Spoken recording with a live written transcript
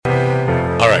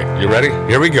You ready?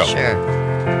 Here we go. Sure.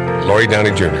 Lori Downey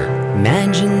Jr.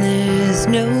 Imagine there's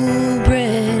no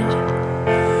bread.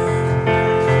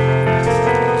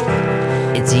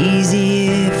 It's easy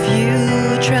if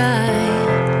you try.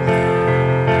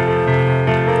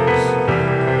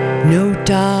 No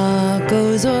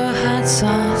tacos or hot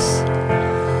sauce.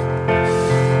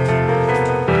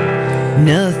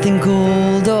 Nothing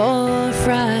cold or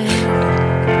fried.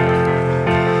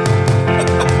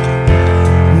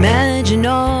 Imagine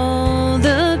all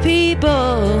the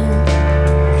people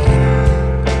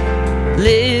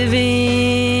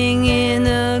living in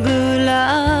the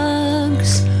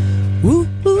gulags. Woo,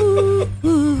 woo,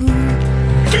 woo.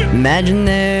 Imagine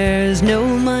there's no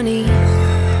money.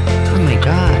 Oh my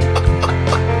God.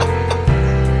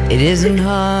 It isn't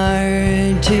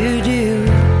hard to do.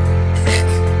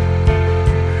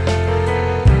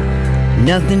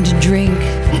 Nothing to drink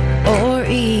or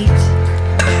eat.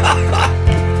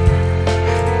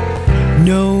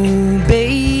 No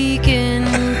bacon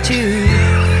too.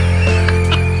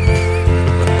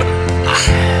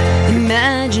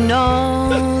 Imagine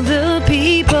all the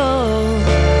people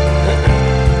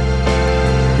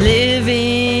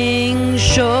living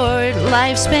short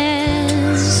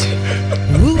lifespans.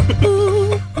 Woo,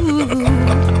 woo, woo.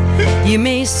 You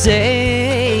may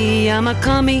say I'm a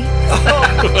commie,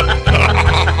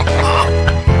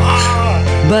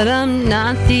 but I'm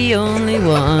not the only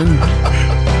one.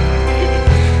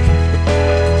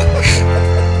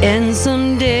 And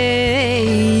someday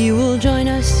you will join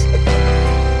us,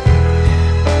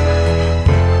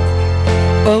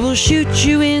 or we'll shoot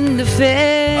you in the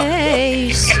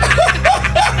face.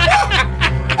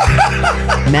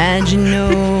 Imagine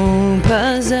no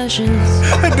possessions.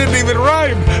 That didn't even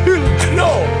rhyme.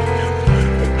 No.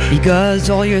 Because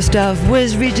all your stuff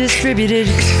was redistributed.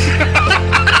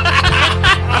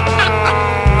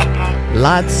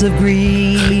 Lots of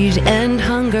greed and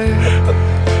hunger.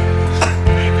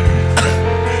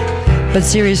 But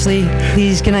seriously,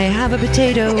 please, can I have a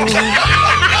potato?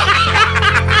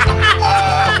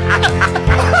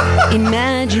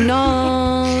 Imagine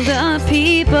all the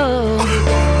people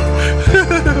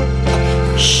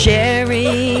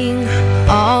sharing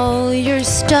all your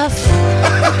stuff.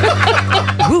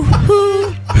 Woo,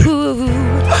 woo, woo.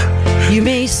 You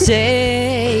may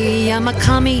say I'm a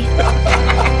commie,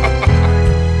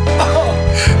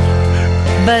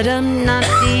 but I'm not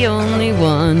the only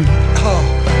one.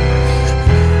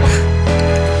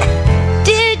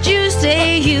 Did you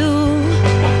say you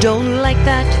don't like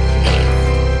that?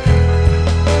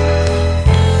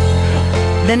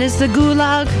 Then it's the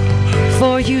gulag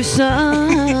for you,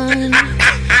 son.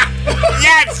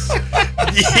 Yes!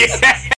 Yeah!